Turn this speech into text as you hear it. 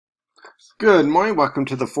Good morning. Welcome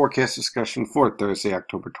to the forecast discussion for Thursday,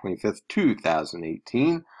 October 25th,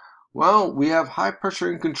 2018. Well, we have high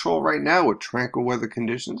pressure in control right now with tranquil weather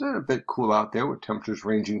conditions and a bit cool out there with temperatures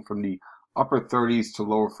ranging from the upper 30s to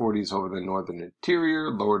lower 40s over the northern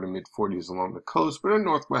interior, lower to mid 40s along the coast, but a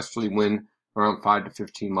northwesterly wind around 5 to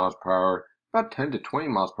 15 miles per hour, about 10 to 20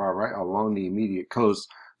 miles per hour right along the immediate coast.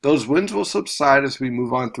 Those winds will subside as we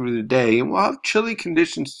move on through the day, and we'll have chilly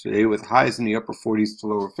conditions today with highs in the upper 40s to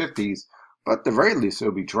lower 50s. But at the very least,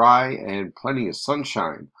 it'll be dry and plenty of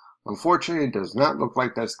sunshine. Unfortunately, it does not look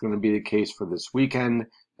like that's going to be the case for this weekend,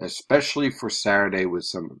 especially for Saturday with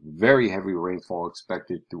some very heavy rainfall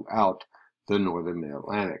expected throughout the northern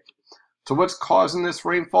Mid-Atlantic. So what's causing this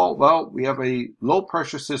rainfall? Well, we have a low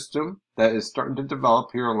pressure system that is starting to develop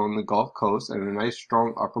here along the Gulf Coast and a nice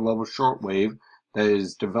strong upper level shortwave that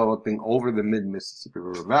is developing over the mid-Mississippi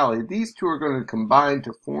River Valley. These two are going to combine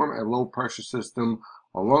to form a low pressure system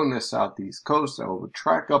along the southeast coast that will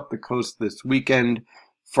track up the coast this weekend.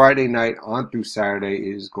 Friday night on through Saturday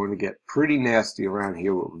is going to get pretty nasty around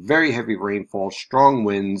here with very heavy rainfall, strong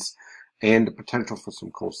winds, and the potential for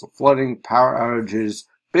some coastal flooding, power outages.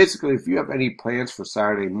 Basically, if you have any plans for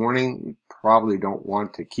Saturday morning, you probably don't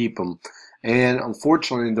want to keep them. And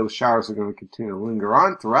unfortunately, those showers are going to continue to linger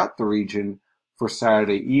on throughout the region for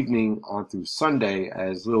Saturday evening on through Sunday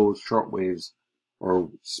as little short waves or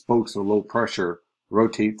spokes of low pressure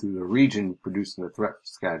rotate through the region, producing the threat for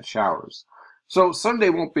scattered showers. So Sunday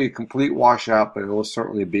won't be a complete washout, but it will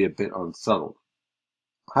certainly be a bit unsettled.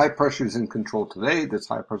 High pressure is in control today. This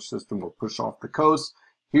high pressure system will push off the coast.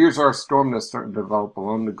 Here's our storm that's starting to develop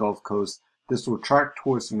along the Gulf Coast. This will track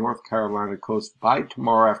towards the North Carolina coast by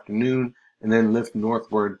tomorrow afternoon and then lift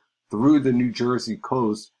northward through the New Jersey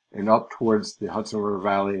coast and up towards the Hudson River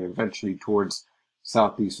Valley and eventually towards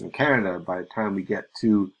southeastern Canada by the time we get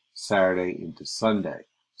to Saturday into Sunday.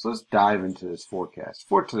 So let's dive into this forecast.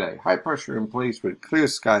 For today, high pressure in place with clear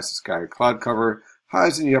skies to sky cloud cover,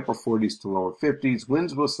 highs in the upper 40s to lower 50s.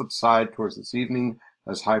 Winds will subside towards this evening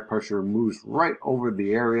as high pressure moves right over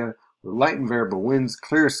the area with light and variable winds,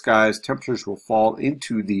 clear skies. Temperatures will fall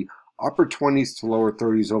into the upper 20s to lower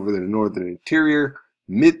 30s over the northern interior,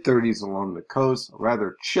 mid 30s along the coast. A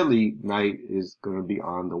rather chilly night is going to be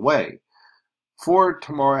on the way. For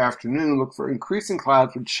tomorrow afternoon, look for increasing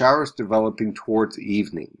clouds with showers developing towards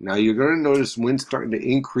evening. Now you're going to notice winds starting to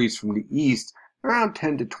increase from the east around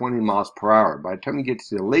 10 to 20 miles per hour. By the time you get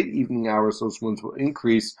to the late evening hours, those winds will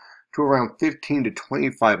increase to around 15 to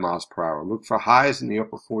 25 miles per hour. Look for highs in the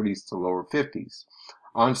upper 40s to lower 50s.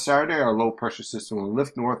 On Saturday, our low pressure system will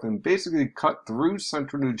lift north and basically cut through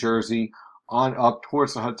central New Jersey on up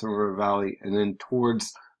towards the Hudson River Valley and then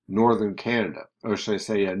towards northern Canada, or should I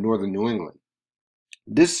say northern New England.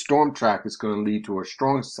 This storm track is going to lead to a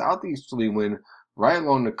strong southeasterly wind right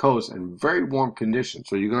along the coast and very warm conditions.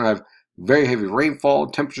 So you're going to have very heavy rainfall,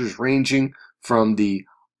 temperatures ranging from the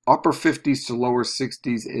upper 50s to lower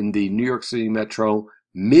 60s in the New York City metro,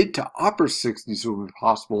 mid to upper 60s will be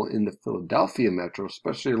possible in the Philadelphia metro,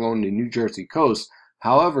 especially along the New Jersey coast.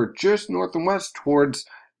 However, just north and west towards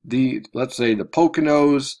the, let's say, the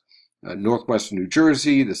Poconos, northwestern New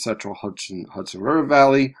Jersey, the central Hudson River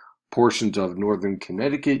Valley, portions of northern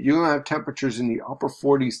Connecticut, you're going to have temperatures in the upper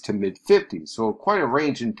 40s to mid 50s. So quite a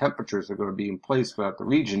range in temperatures are going to be in place throughout the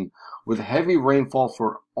region with heavy rainfall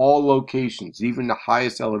for all locations, even the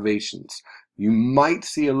highest elevations. You might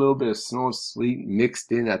see a little bit of snow and sleet mixed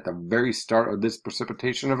in at the very start of this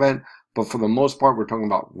precipitation event, but for the most part, we're talking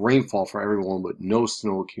about rainfall for everyone with no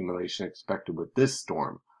snow accumulation expected with this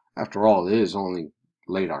storm. After all, it is only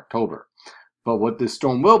late October. But what this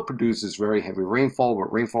storm will produce is very heavy rainfall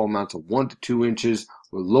with rainfall amounts of 1 to 2 inches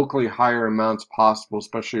with locally higher amounts possible,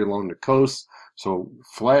 especially along the coast. So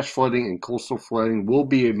flash flooding and coastal flooding will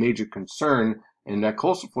be a major concern, and that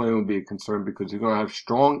coastal flooding will be a concern because you're going to have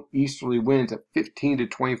strong easterly winds at 15 to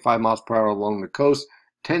 25 miles per hour along the coast,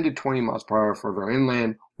 10 to 20 miles per hour further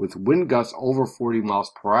inland with wind gusts over 40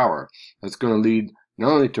 miles per hour. That's going to lead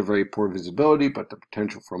not only to very poor visibility, but the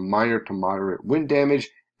potential for minor to moderate wind damage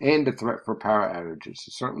and the threat for power outages. So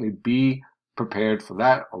certainly be prepared for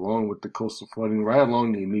that, along with the coastal flooding right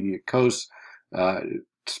along the immediate coast,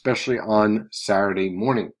 especially on Saturday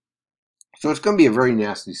morning. So it's going to be a very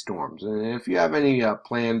nasty storm. And if you have any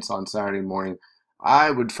plans on Saturday morning, I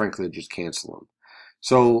would frankly just cancel them.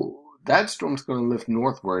 So that storm's going to lift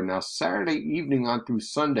northward. Now Saturday evening on through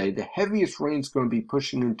Sunday, the heaviest rain is going to be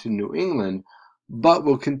pushing into New England, but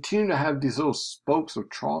we'll continue to have these little spokes of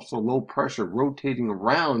troughs of low pressure rotating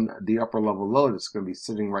around the upper level low that's going to be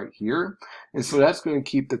sitting right here. And so that's going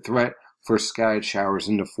to keep the threat for scattered showers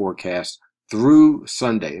in the forecast through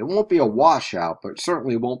Sunday. It won't be a washout, but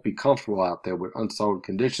certainly won't be comfortable out there with unsettled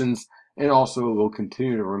conditions, and also it will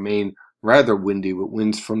continue to remain rather windy with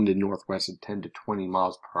winds from the northwest at 10 to 20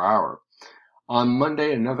 miles per hour. On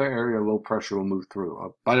Monday, another area of low pressure will move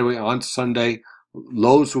through. By the way, on Sunday,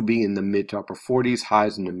 lows will be in the mid to upper 40s,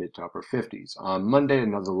 highs in the mid to upper 50s. On Monday,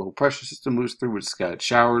 another low pressure system moves through with scattered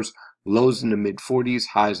showers, lows in the mid 40s,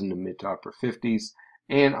 highs in the mid to upper 50s.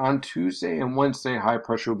 And on Tuesday and Wednesday, high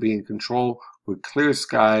pressure will be in control with clear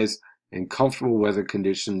skies and comfortable weather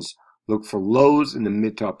conditions. Look for lows in the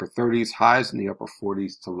mid to upper 30s, highs in the upper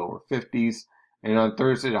 40s to lower 50s. And on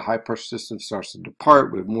Thursday, the high pressure system starts to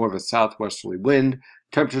depart with more of a southwesterly wind.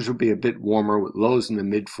 Temperatures will be a bit warmer with lows in the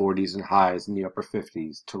mid 40s and highs in the upper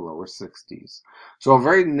 50s to lower 60s. So a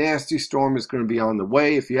very nasty storm is going to be on the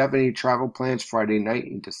way. If you have any travel plans Friday night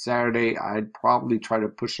into Saturday, I'd probably try to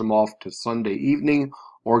push them off to Sunday evening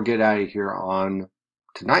or get out of here on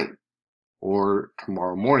tonight or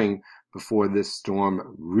tomorrow morning before this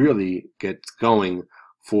storm really gets going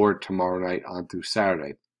for tomorrow night on through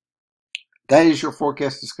Saturday. That is your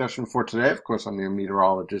forecast discussion for today. Of course, I'm your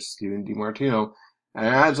meteorologist, Stephen DiMartino.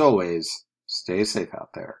 And as always, stay safe out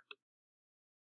there.